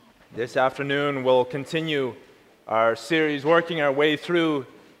This afternoon we'll continue our series working our way through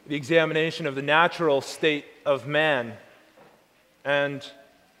the examination of the natural state of man. And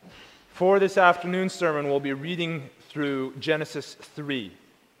for this afternoon's sermon we'll be reading through Genesis 3.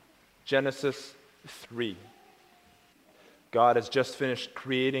 Genesis 3. God has just finished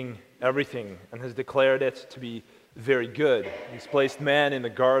creating everything and has declared it to be very good. He's placed man in the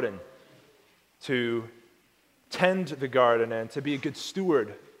garden to tend the garden and to be a good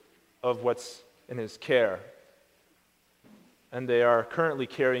steward of what's in his care. And they are currently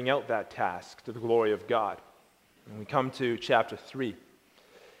carrying out that task to the glory of God. And we come to chapter 3.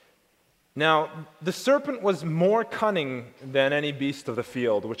 Now, the serpent was more cunning than any beast of the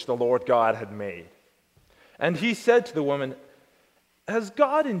field which the Lord God had made. And he said to the woman, "Has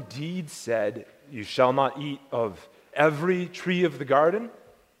God indeed said, 'You shall not eat of every tree of the garden'?"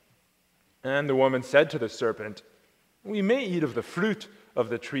 And the woman said to the serpent, "We may eat of the fruit of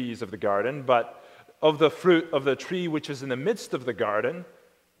the trees of the garden, but of the fruit of the tree which is in the midst of the garden,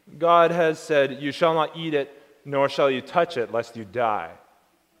 God has said, 'You shall not eat it, nor shall you touch it, lest you die.'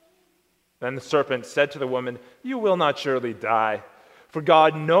 Then the serpent said to the woman, 'You will not surely die, for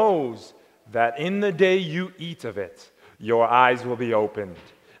God knows that in the day you eat of it, your eyes will be opened,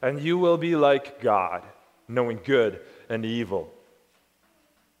 and you will be like God, knowing good and evil.'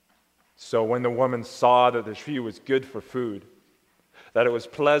 So when the woman saw that the tree was good for food, that it was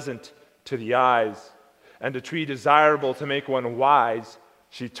pleasant to the eyes, and a tree desirable to make one wise,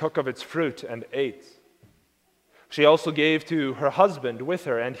 she took of its fruit and ate. She also gave to her husband with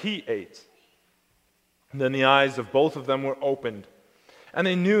her, and he ate. And then the eyes of both of them were opened, and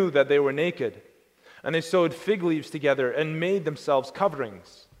they knew that they were naked. And they sewed fig leaves together and made themselves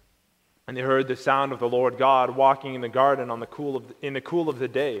coverings. And they heard the sound of the Lord God walking in the garden in the cool of the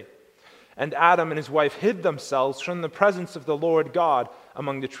day. And Adam and his wife hid themselves from the presence of the Lord God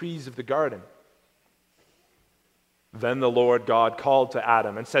among the trees of the garden. Then the Lord God called to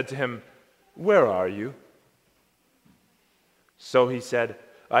Adam and said to him, 'Where are you?' So he said,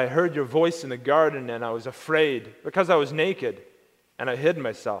 'I heard your voice in the garden, and I was afraid, because I was naked, and I hid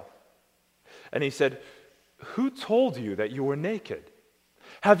myself.' And he said, 'Who told you that you were naked?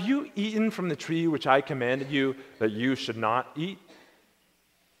 Have you eaten from the tree which I commanded you that you should not eat?'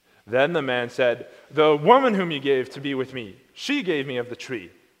 Then the man said, 'The woman whom you gave to be with me, she gave me of the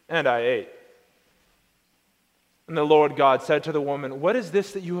tree, and I ate.' And the Lord God said to the woman, 'What is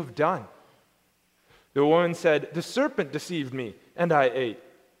this that you have done?' The woman said, 'The serpent deceived me, and I ate.'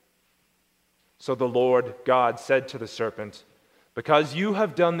 So the Lord God said to the serpent, 'Because you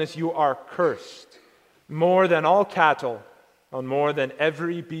have done this, you are cursed, more than all cattle, and more than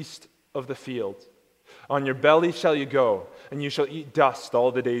every beast of the field. On your belly shall you go, and you shall eat dust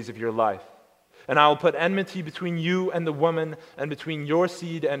all the days of your life. And I will put enmity between you and the woman, and between your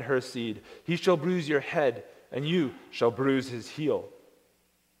seed and her seed. He shall bruise your head, and you shall bruise his heel.'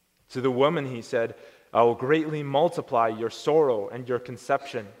 To the woman he said, 'I will greatly multiply your sorrow and your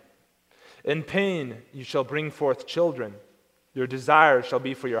conception. In pain you shall bring forth children. Your desire shall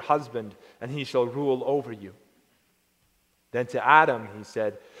be for your husband, and he shall rule over you.' Then to Adam he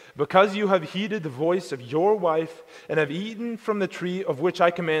said, 'Because you have heeded the voice of your wife, and have eaten from the tree of which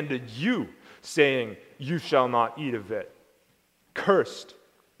I commanded you, saying, "You shall not eat of it," cursed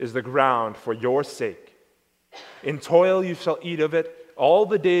is the ground for your sake. In toil you shall eat of it all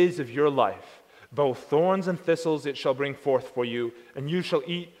the days of your life. Both thorns and thistles it shall bring forth for you, and you shall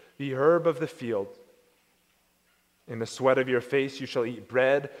eat the herb of the field. In the sweat of your face you shall eat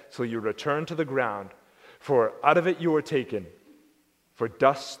bread till you return to the ground, for out of it you were taken. For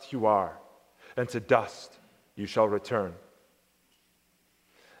dust you are, and to dust you shall return.'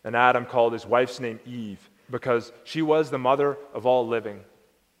 And Adam called his wife's name Eve, because she was the mother of all living.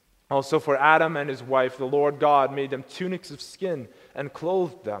 Also for Adam and his wife the Lord God made them tunics of skin and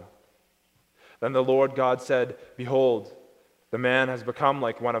clothed them. Then the Lord God said, 'Behold, the man has become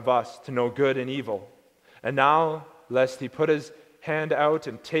like one of us, to know good and evil. And now, lest he put his hand out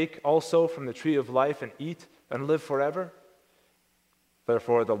and take also from the tree of life and eat and live forever.'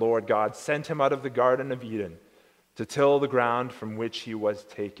 Therefore the Lord God sent him out of the Garden of Eden to till the ground from which he was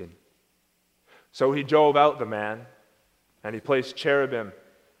taken. So he drove out the man, and he placed cherubim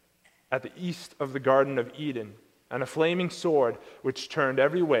at the east of the Garden of Eden, and a flaming sword which turned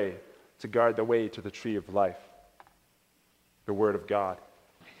every way to guard the way to the tree of life." The Word of God.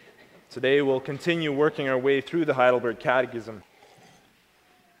 Today we'll continue working our way through the Heidelberg Catechism.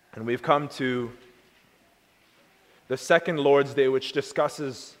 And we've come to the second Lord's Day, which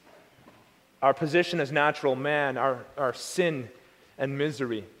discusses our position as natural man, our sin and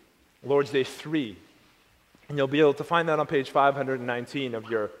misery. Lord's Day 3. And you'll be able to find that on page 519 of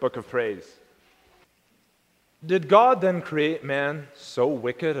your book of praise. Did God then create man so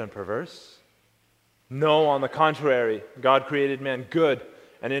wicked and perverse? No, on the contrary, God created man good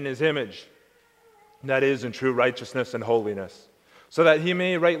and in his image, that is, in true righteousness and holiness, so that he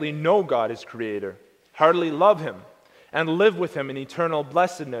may rightly know God his creator, heartily love him, and live with him in eternal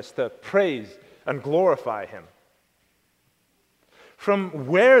blessedness to praise and glorify him. From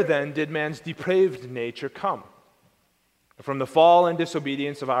where then did man's depraved nature come? From the fall and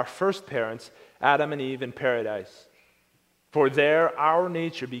disobedience of our first parents, Adam and Eve in paradise. For there our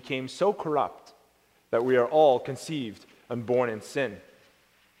nature became so corrupt that we are all conceived and born in sin.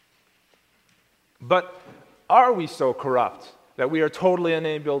 But are we so corrupt that we are totally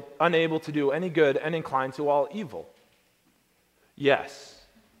unable to do any good and inclined to all evil? Yes,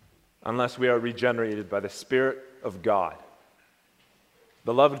 unless we are regenerated by the Spirit of God.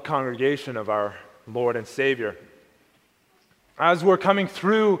 Beloved congregation of our Lord and Savior, as we're coming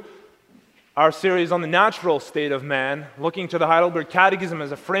through our series on the natural state of man, looking to the Heidelberg Catechism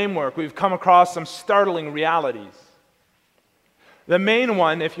as a framework, we've come across some startling realities. The main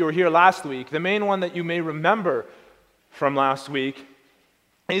one, if you were here last week, the main one that you may remember from last week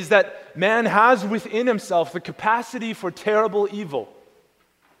is that man has within himself the capacity for terrible evil.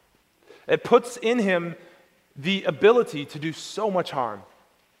 It puts in him the ability to do so much harm.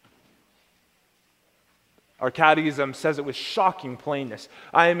 Our catechism says it with shocking plainness.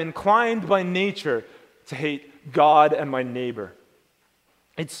 I am inclined by nature to hate God and my neighbor.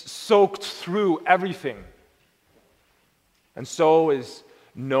 It's soaked through everything. And so is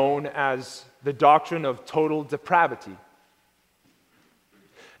known as the doctrine of total depravity.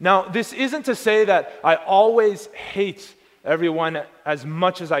 Now, this isn't to say that I always hate everyone as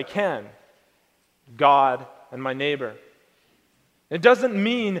much as I can, God and my neighbor. It doesn't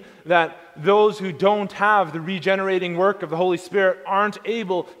mean that those who don't have the regenerating work of the Holy Spirit aren't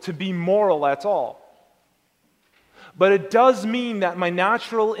able to be moral at all. But it does mean that my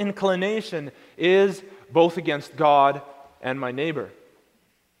natural inclination is both against God and my neighbor.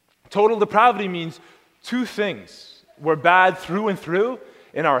 Total depravity means two things. We're bad through and through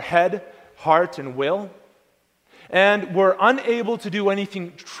in our head, heart, and will. And we're unable to do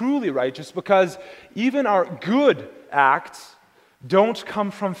anything truly righteous because even our good acts don't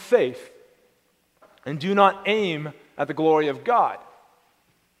come from faith and do not aim at the glory of God.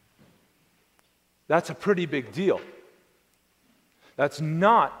 That's a pretty big deal. That's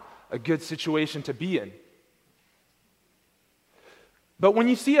not a good situation to be in. But when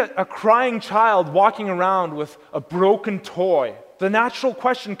you see a crying child walking around with a broken toy, the natural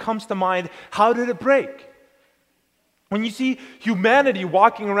question comes to mind, how did it break? When you see humanity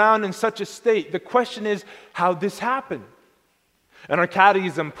walking around in such a state, the question is, how did this happen? And our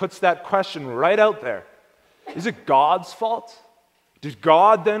catechism puts that question right out there. Is it God's fault? Did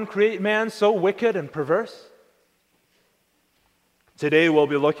God then create man so wicked and perverse? Today we'll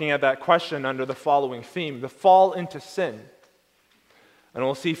be looking at that question under the following theme, the fall into sin. And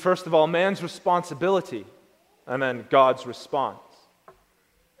we'll see, first of all, man's responsibility, and then God's response.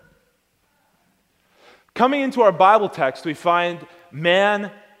 Coming into our Bible text, we find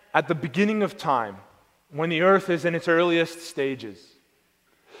man at the beginning of time, when the earth is in its earliest stages.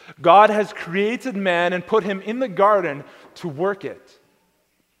 God has created man and put him in the garden to work it.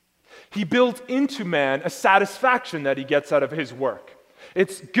 He built into man a satisfaction that he gets out of his work.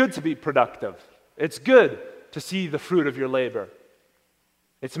 It's good to be productive. It's good to see the fruit of your labor.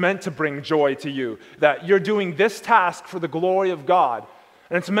 It's meant to bring joy to you, that you're doing this task for the glory of God.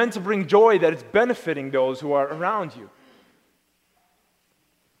 And it's meant to bring joy that it's benefiting those who are around you.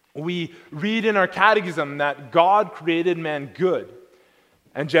 We read in our catechism that God created man good.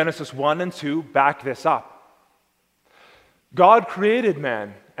 And Genesis 1 and 2 back this up. God created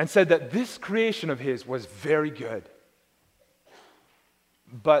man and said that this creation of his was very good.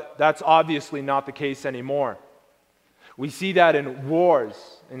 But that's obviously not the case anymore. We see that in wars,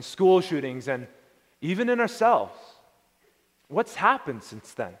 in school shootings, and even in ourselves. What's happened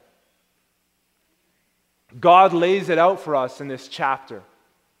since then? God lays it out for us in this chapter.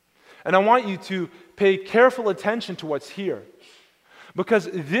 And I want you to pay careful attention to what's here, because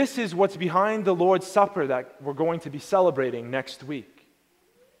this is what's behind the Lord's Supper that we're going to be celebrating next week.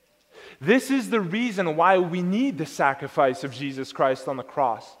 This is the reason why we need the sacrifice of Jesus Christ on the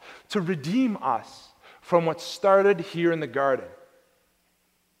cross, to redeem us from what started here in the garden.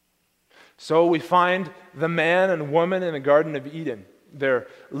 So we find the man and woman in the Garden of Eden. They're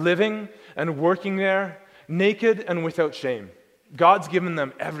living and working there, naked and without shame. God's given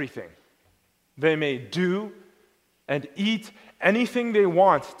them everything. They may do and eat anything they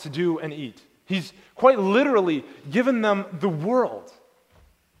want to do and eat. He's quite literally given them the world.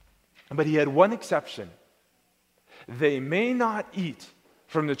 But he had one exception. They may not eat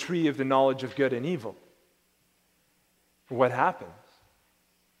from the tree of the knowledge of good and evil. What happens?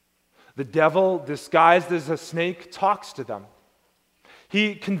 The devil, disguised as a snake, talks to them.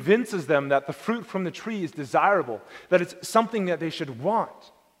 He convinces them that the fruit from the tree is desirable, that it's something that they should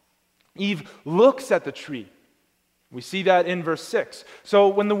want. Eve looks at the tree. We see that in verse 6. So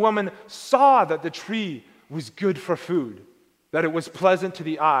when the woman saw that the tree was good for food, that it was pleasant to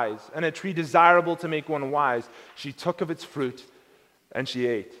the eyes, and a tree desirable to make one wise, she took of its fruit and she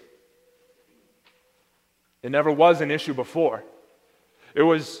ate. It never was an issue before. It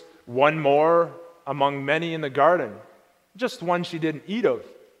was one more among many in the garden, just one she didn't eat of.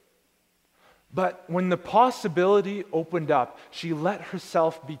 But when the possibility opened up, she let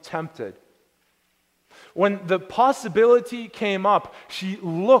herself be tempted. When the possibility came up, she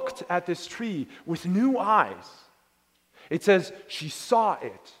looked at this tree with new eyes. It says she saw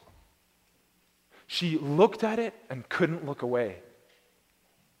it. She looked at it and couldn't look away.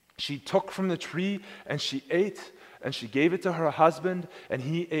 She took from the tree and she ate, and she gave it to her husband, and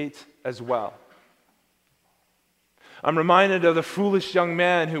he ate as well. I'm reminded of the foolish young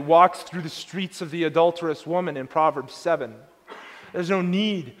man who walks through the streets of the adulterous woman in Proverbs 7. There's no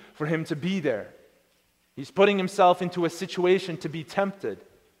need for him to be there. He's putting himself into a situation to be tempted.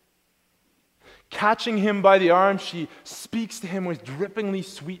 Catching him by the arm, she speaks to him with drippingly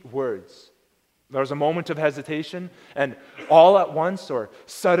sweet words. There's a moment of hesitation, and all at once or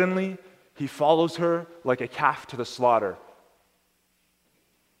suddenly, he follows her like a calf to the slaughter.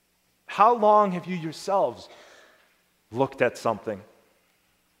 How long have you yourselves looked at something?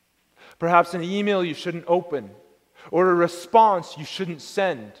 Perhaps an email you shouldn't open, or a response you shouldn't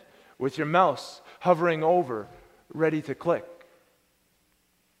send, with your mouse hovering over, ready to click.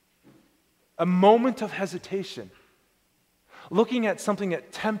 A moment of hesitation, looking at something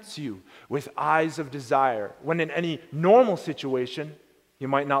that tempts you with eyes of desire, when in any normal situation, you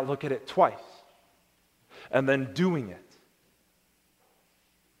might not look at it twice, and then doing it.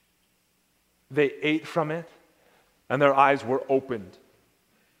 They ate from it, and their eyes were opened.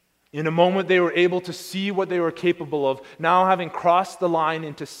 In a moment, they were able to see what they were capable of, now having crossed the line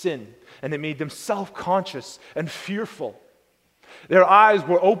into sin, and it made them self-conscious and fearful. Their eyes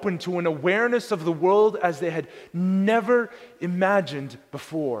were open to an awareness of the world as they had never imagined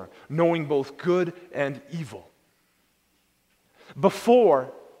before, knowing both good and evil.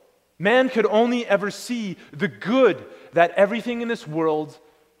 Before, man could only ever see the good that everything in this world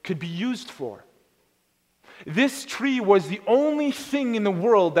could be used for. This tree was the only thing in the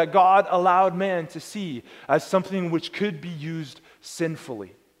world that God allowed man to see as something which could be used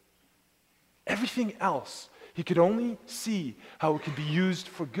sinfully. Everything else, he could only see how it could be used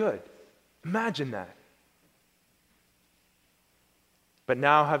for good. Imagine that. But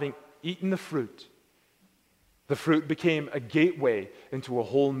now, having eaten the fruit became a gateway into a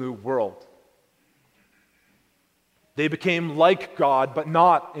whole new world. They became like God, but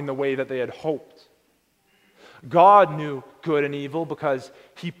not in the way that they had hoped. God knew good and evil because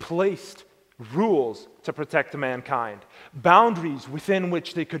he placed rules to protect mankind, boundaries within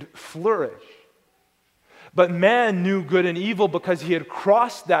which they could flourish. But man knew good and evil because he had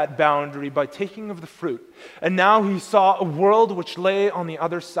crossed that boundary by taking of the fruit, and now he saw a world which lay on the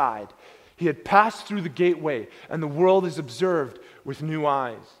other side. He had passed through the gateway, and the world is observed with new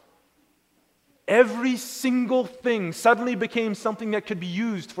eyes. Every single thing suddenly became something that could be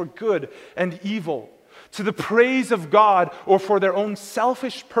used for good and evil, to the praise of God or for their own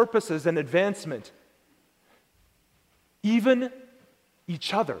selfish purposes and advancement. Even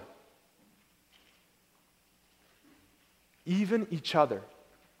each other. Even each other.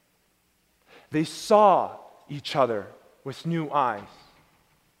 They saw each other with new eyes.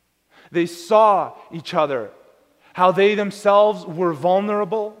 They saw each other, how they themselves were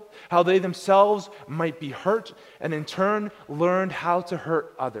vulnerable, how they themselves might be hurt, and in turn learned how to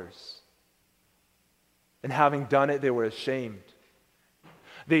hurt others. And having done it, they were ashamed.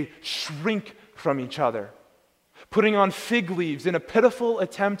 They shrink from each other, putting on fig leaves in a pitiful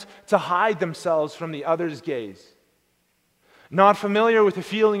attempt to hide themselves from the other's gaze. Not familiar with the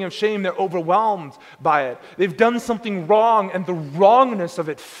feeling of shame, they're overwhelmed by it. They've done something wrong, and the wrongness of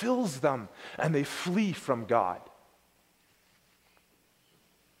it fills them, and they flee from God.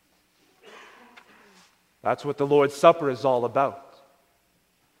 That's what the Lord's Supper is all about.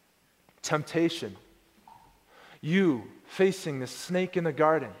 Temptation. You facing the snake in the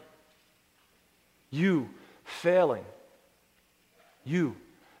garden. You failing. You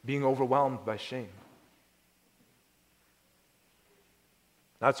being overwhelmed by shame.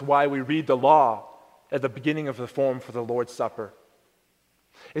 That's why we read the law at the beginning of the form for the Lord's Supper.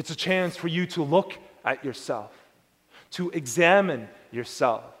 It's a chance for you to look at yourself, to examine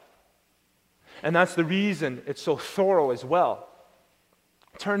yourself. And that's the reason it's so thorough as well.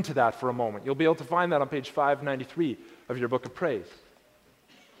 Turn to that for a moment. You'll be able to find that on page 593 of your book of praise.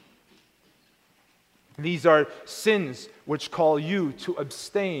 These are sins which call you to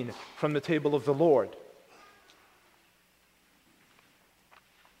abstain from the table of the Lord.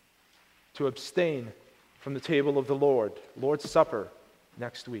 To abstain from the table of the Lord. Lord's Supper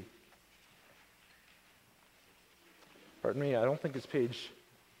next week. Pardon me, I don't think it's page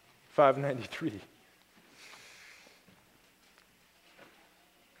 593.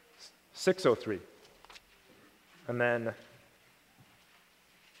 603. And then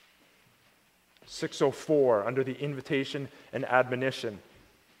 604 under the invitation and admonition.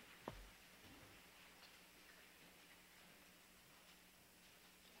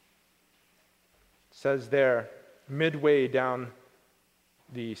 It says there, midway down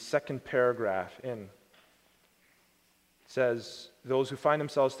the second paragraph in, it says, those who find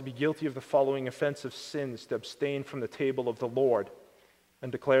themselves to be guilty of the following offensive sins to abstain from the table of the Lord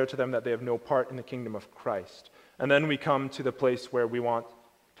and declare to them that they have no part in the kingdom of Christ. And then we come to the place where we want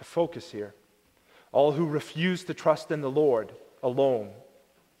to focus here. All who refuse to trust in the Lord alone,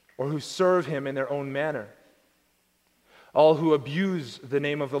 or who serve him in their own manner. All who abuse the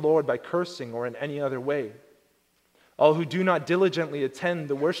name of the Lord by cursing or in any other way. All who do not diligently attend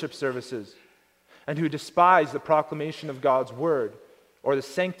the worship services, and who despise the proclamation of God's word or the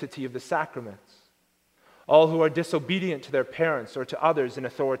sanctity of the sacraments. All who are disobedient to their parents or to others in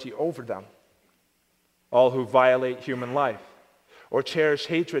authority over them. All who violate human life or cherish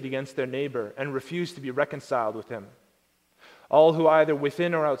hatred against their neighbor and refuse to be reconciled with him. All who either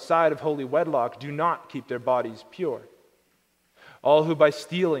within or outside of holy wedlock do not keep their bodies pure. All who by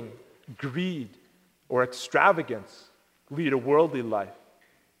stealing, greed, or extravagance lead a worldly life.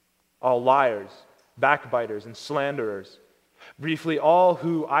 All liars, backbiters, and slanderers. Briefly, all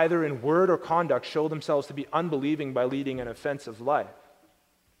who either in word or conduct show themselves to be unbelieving by leading an offensive life.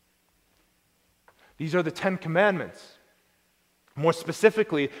 These are the 10 Commandments. More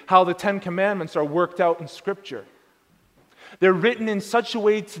specifically, how the 10 Commandments are worked out in Scripture. They're written in such a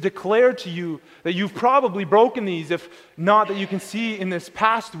way to declare to you that you've probably broken these, if not that you can see in this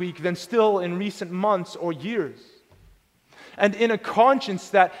past week, then still in recent months or years. And in a conscience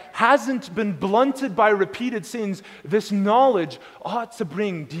that hasn't been blunted by repeated sins, this knowledge ought to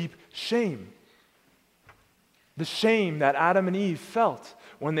bring deep shame. The shame that Adam and Eve felt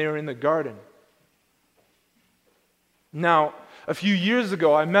when they were in the garden. Now, a few years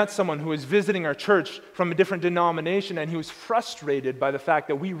ago, I met someone who was visiting our church from a different denomination, and he was frustrated by the fact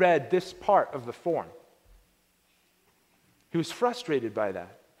that we read this part of the form. He was frustrated by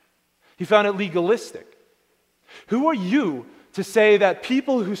that. He found it legalistic. Who are you to say that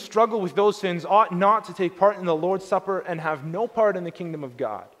people who struggle with those sins ought not to take part in the Lord's Supper and have no part in the kingdom of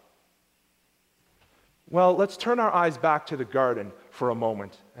God? Well, let's turn our eyes back to the garden for a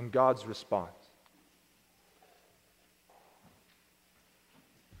moment and God's response.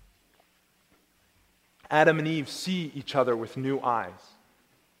 Adam and Eve see each other with new eyes.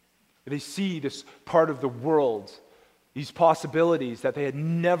 They see this part of the world, these possibilities that they had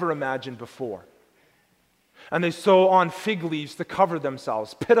never imagined before. And they sew on fig leaves to cover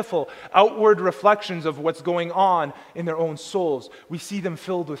themselves, pitiful outward reflections of what's going on in their own souls. We see them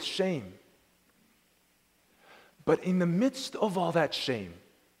filled with shame. But in the midst of all that shame,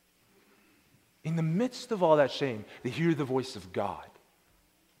 they hear the voice of God.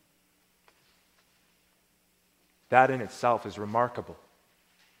 That in itself is remarkable.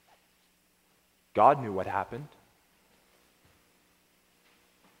 God knew what happened.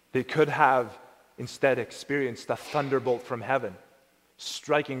 They could have instead experienced a thunderbolt from heaven,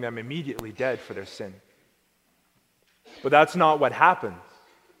 striking them immediately dead for their sin. But that's not what happens.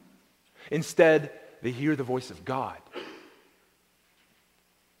 Instead, they hear the voice of God.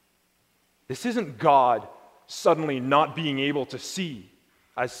 This isn't God suddenly not being able to see,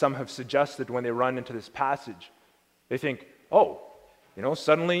 as some have suggested when they run into this passage. They think,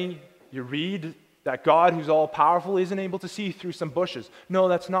 suddenly you read that God who's all-powerful isn't able to see through some bushes. No,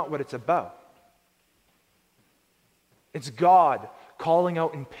 that's not what it's about. It's God calling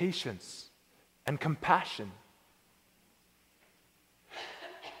out in patience and compassion.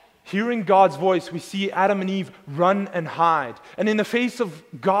 Hearing God's voice, we see Adam and Eve run and hide. And in the face of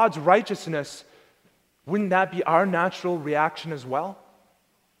God's righteousness, wouldn't that be our natural reaction as well?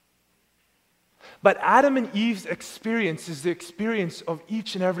 But Adam and Eve's experience is the experience of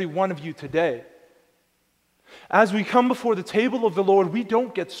each and every one of you today. As we come before the table of the Lord, we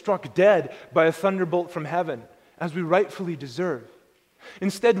don't get struck dead by a thunderbolt from heaven, as we rightfully deserve.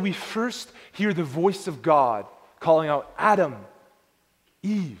 Instead, we first hear the voice of God calling out, Adam,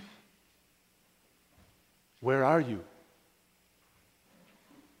 Eve, where are you?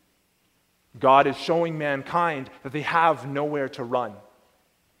 God is showing mankind that they have nowhere to run.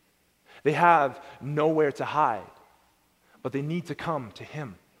 They have nowhere to hide, but they need to come to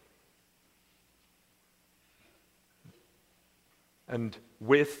Him. And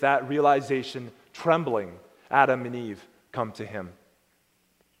with that realization, trembling, Adam and Eve come to Him.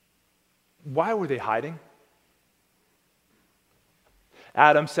 Why were they hiding?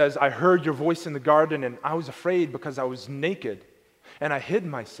 Adam says, I heard your voice in the garden and I was afraid because I was naked and I hid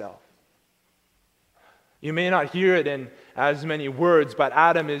myself. You may not hear it in as many words, but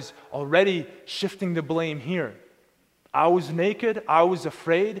Adam is already shifting the blame here. I was naked, I was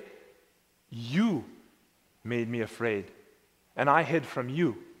afraid. You made me afraid, and I hid from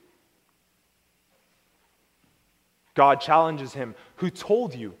you. God challenges him, who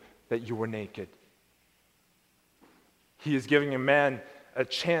told you that you were naked? He is giving a man a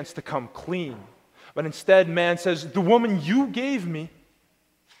chance to come clean. But instead, man says, the woman you gave me.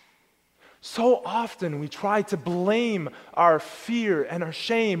 So often we try to blame our fear and our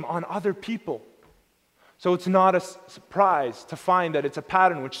shame on other people. So it's not a surprise to find that it's a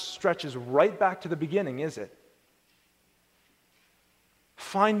pattern which stretches right back to the beginning, is it?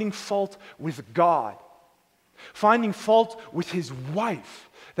 Finding fault with God. Finding fault with his wife,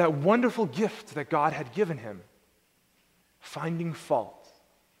 that wonderful gift that God had given him. Finding fault.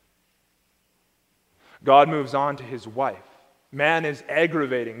 God moves on to his wife. Man is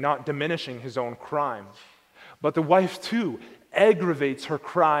aggravating, not diminishing his own crime. But the wife, too, aggravates her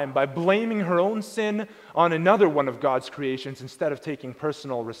crime by blaming her own sin on another one of God's creations instead of taking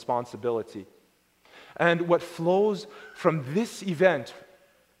personal responsibility. And what flows from this event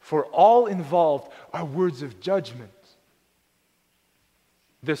for all involved are words of judgment.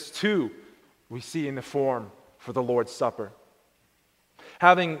 This, too, we see in the form for the Lord's Supper.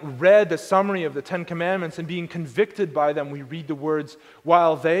 Having read the summary of the Ten Commandments and being convicted by them, we read the words,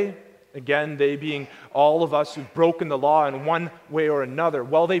 while they, again, they being all of us who've broken the law in one way or another,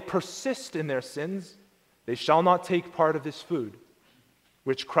 while they persist in their sins, they shall not take part of this food,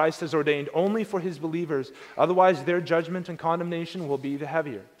 which Christ has ordained only for his believers. Otherwise, their judgment and condemnation will be the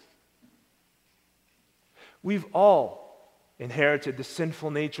heavier. We've all inherited the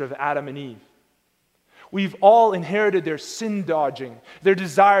sinful nature of Adam and Eve. We've all inherited their sin dodging, their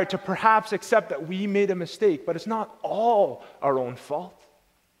desire to perhaps accept that we made a mistake, but it's not all our own fault.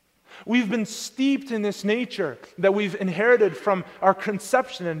 We've been steeped in this nature that we've inherited from our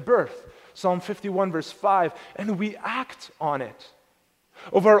conception and birth, Psalm 51 verse 5, and we act on it.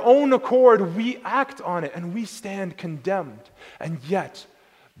 Of our own accord, we act on it, and we stand condemned. And yet,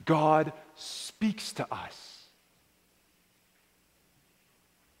 God speaks to us.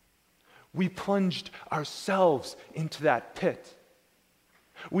 We plunged ourselves into that pit.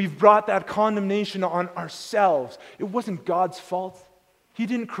 We've brought that condemnation on ourselves. It wasn't God's fault. He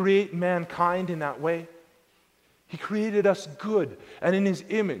didn't create mankind in that way. He created us good and in his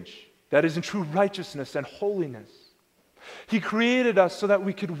image, that is in true righteousness and holiness. He created us so that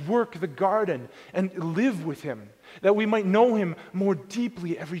we could work the garden and live with him, that we might know him more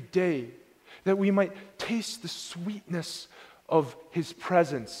deeply every day, that we might taste the sweetness of his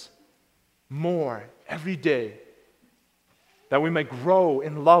presence more every day, that we may grow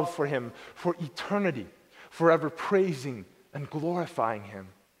in love for him for eternity, forever praising and glorifying him.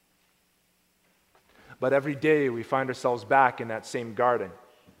 But every day we find ourselves back in that same garden.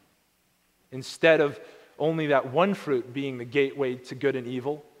 Instead of only that one fruit being the gateway to good and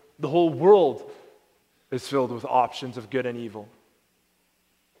evil, the whole world is filled with options of good and evil.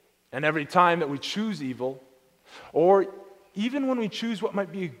 And every time that we choose evil, or even when we choose what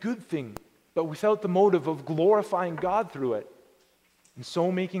might be a good thing, but without the motive of glorifying God through it, and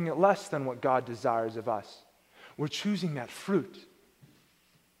so making it less than what God desires of us, we're choosing that fruit.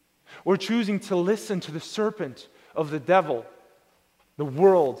 We're choosing to listen to the serpent of the devil, the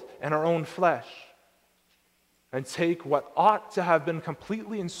world, and our own flesh, and take what ought to have been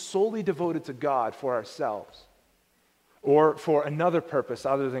completely and solely devoted to God for ourselves, or for another purpose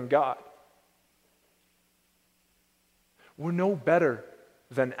other than God. We're no better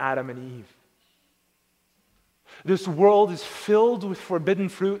than Adam and Eve. This world is filled with forbidden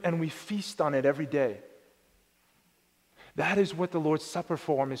fruit, and we feast on it every day. That is what the Lord's Supper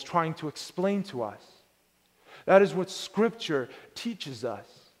form is trying to explain to us. That is what Scripture teaches us.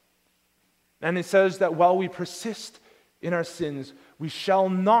 And it says that while we persist in our sins, we shall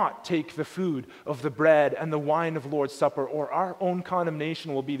not take the food of the bread and the wine of Lord's Supper, or our own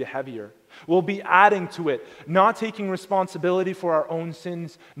condemnation will be the heavier. We'll be adding to it, not taking responsibility for our own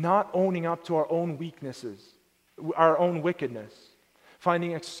sins, not owning up to our own weaknesses, our own wickedness,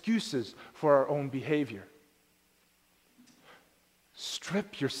 finding excuses for our own behavior.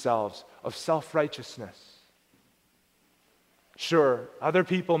 Strip yourselves of self-righteousness. Sure, other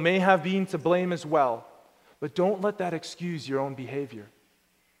people may have been to blame as well, but don't let that excuse your own behavior.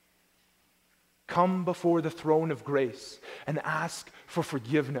 Come before the throne of grace and ask for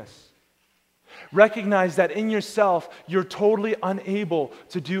forgiveness. Recognize that in yourself, you're totally unable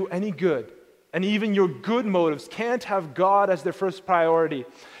to do any good. And even your good motives can't have God as their first priority,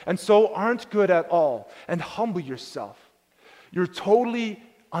 and so aren't good at all. And humble yourself. You're totally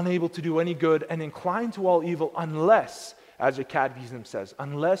unable to do any good and inclined to all evil unless, as your catechism says,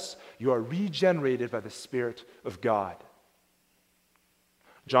 unless you are regenerated by the Spirit of God.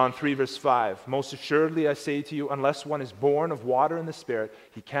 John 3, verse 5, most assuredly I say to you, unless one is born of water and the Spirit,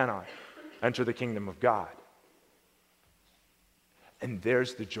 he cannot enter the kingdom of God. And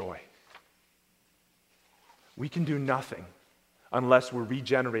there's the joy. We can do nothing unless we're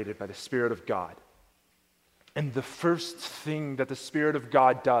regenerated by the Spirit of God. And the first thing that the Spirit of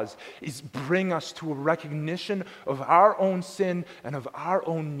God does is bring us to a recognition of our own sin and of our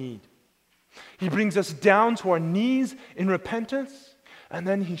own need. He brings us down to our knees in repentance, and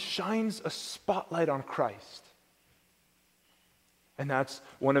then he shines a spotlight on Christ. And that's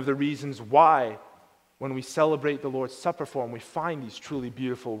one of the reasons why, when we celebrate the Lord's Supper form, we find these truly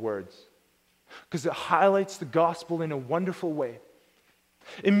beautiful words. Because it highlights the gospel in a wonderful way.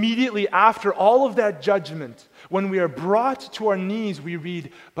 Immediately after all of that judgment, when we are brought to our knees, we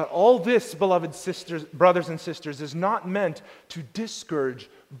read, "But all this, beloved brothers and sisters, is not meant to discourage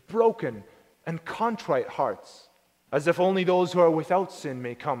broken and contrite hearts, as if only those who are without sin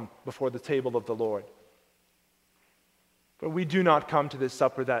may come before the table of the Lord." But we do not come to this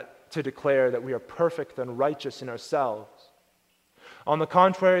supper to declare that we are perfect and righteous in ourselves. On the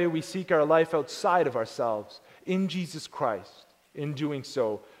contrary, we seek our life outside of ourselves, in Jesus Christ. In doing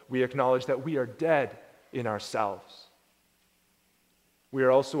so, we acknowledge that we are dead in ourselves. We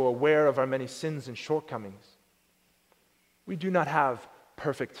are also aware of our many sins and shortcomings. We do not have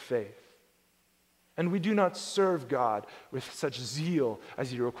perfect faith, and we do not serve God with such zeal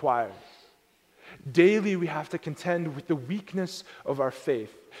as He requires. Daily, we have to contend with the weakness of our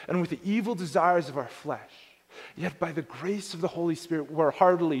faith and with the evil desires of our flesh. Yet by the grace of the Holy Spirit, we're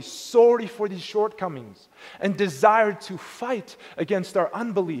heartily sorry for these shortcomings and desire to fight against our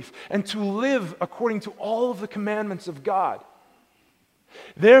unbelief and to live according to all of the commandments of God.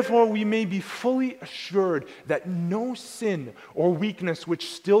 Therefore, we may be fully assured that no sin or weakness which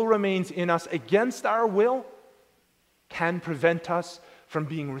still remains in us against our will can prevent us from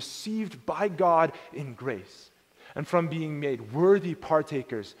being received by God in grace and from being made worthy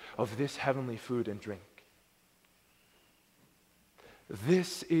partakers of this heavenly food and drink.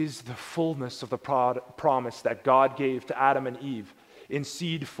 This is the fullness of the promise that God gave to Adam and Eve in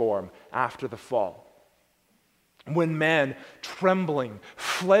seed form after the fall. When man, trembling,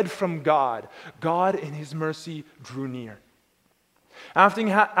 fled from God, God in His mercy drew near.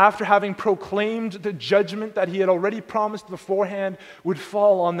 After having proclaimed the judgment that He had already promised beforehand would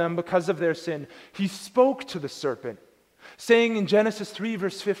fall on them because of their sin, He spoke to the serpent, saying in Genesis 3,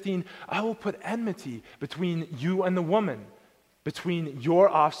 verse 15, "I will put enmity between you and the woman, between your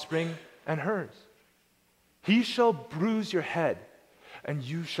offspring and hers. He shall bruise your head, and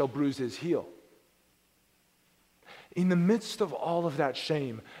you shall bruise his heel." In the midst of all of that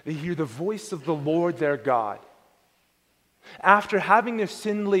shame, they hear the voice of the Lord their God. After having their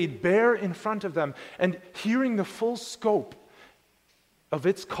sin laid bare in front of them and hearing the full scope of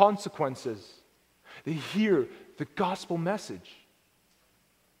its consequences, they hear the gospel message.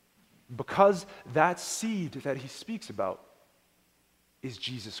 Because that seed that He speaks about is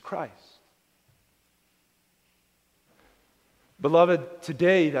Jesus Christ. Beloved,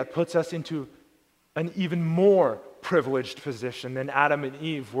 today that puts us into an even more privileged position than Adam and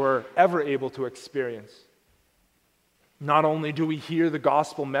Eve were ever able to experience. Not only do we hear the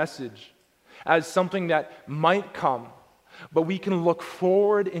gospel message as something that might come, but we can look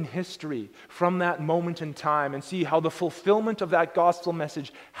forward in history from that moment in time and see how the fulfillment of that gospel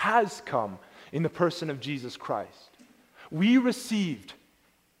message has come in the person of Jesus Christ. We received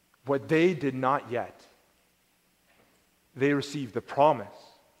what they did not yet. They received the promise.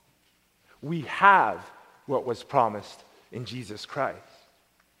 We have what was promised in Jesus Christ.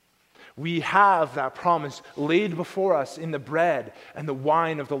 We have that promise laid before us in the bread and the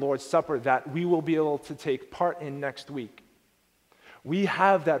wine of the Lord's Supper that we will be able to take part in next week. We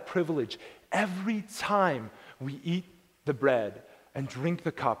have that privilege every time we eat the bread and drink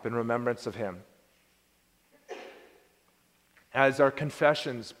the cup in remembrance of him. As our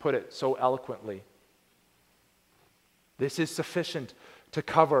confessions put it so eloquently, this is sufficient to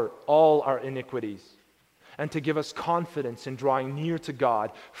cover all our iniquities and to give us confidence in drawing near to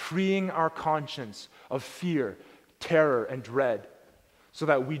God, freeing our conscience of fear, terror, and dread, so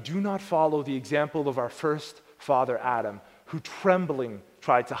that we do not follow the example of our first father Adam, who trembling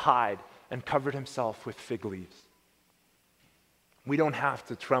tried to hide and covered himself with fig leaves. We don't have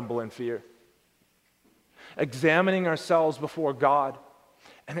to tremble in fear. Examining ourselves before God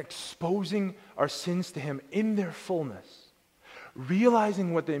and exposing our sins to him in their fullness,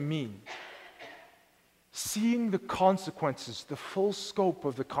 realizing what they mean, seeing the consequences, the full scope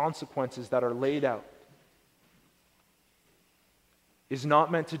of the consequences that are laid out, is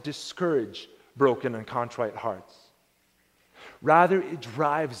not meant to discourage broken and contrite hearts. Rather, it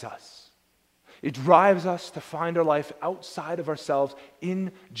drives us. It drives us to find our life outside of ourselves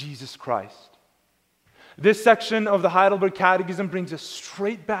in Jesus Christ. This section of the Heidelberg Catechism brings us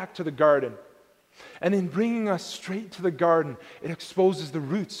straight back to the garden. And in bringing us straight to the garden, it exposes the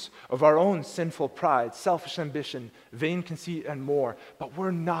roots of our own sinful pride, selfish ambition, vain conceit, and more. But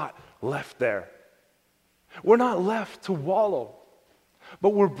we're not left there. We're not left to wallow,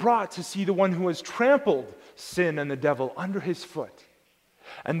 but we're brought to see the one who has trampled sin and the devil under his foot.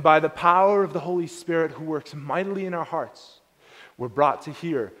 And by the power of the Holy Spirit who works mightily in our hearts, we're brought to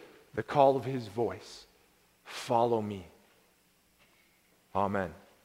hear the call of his voice. Follow me. Amen.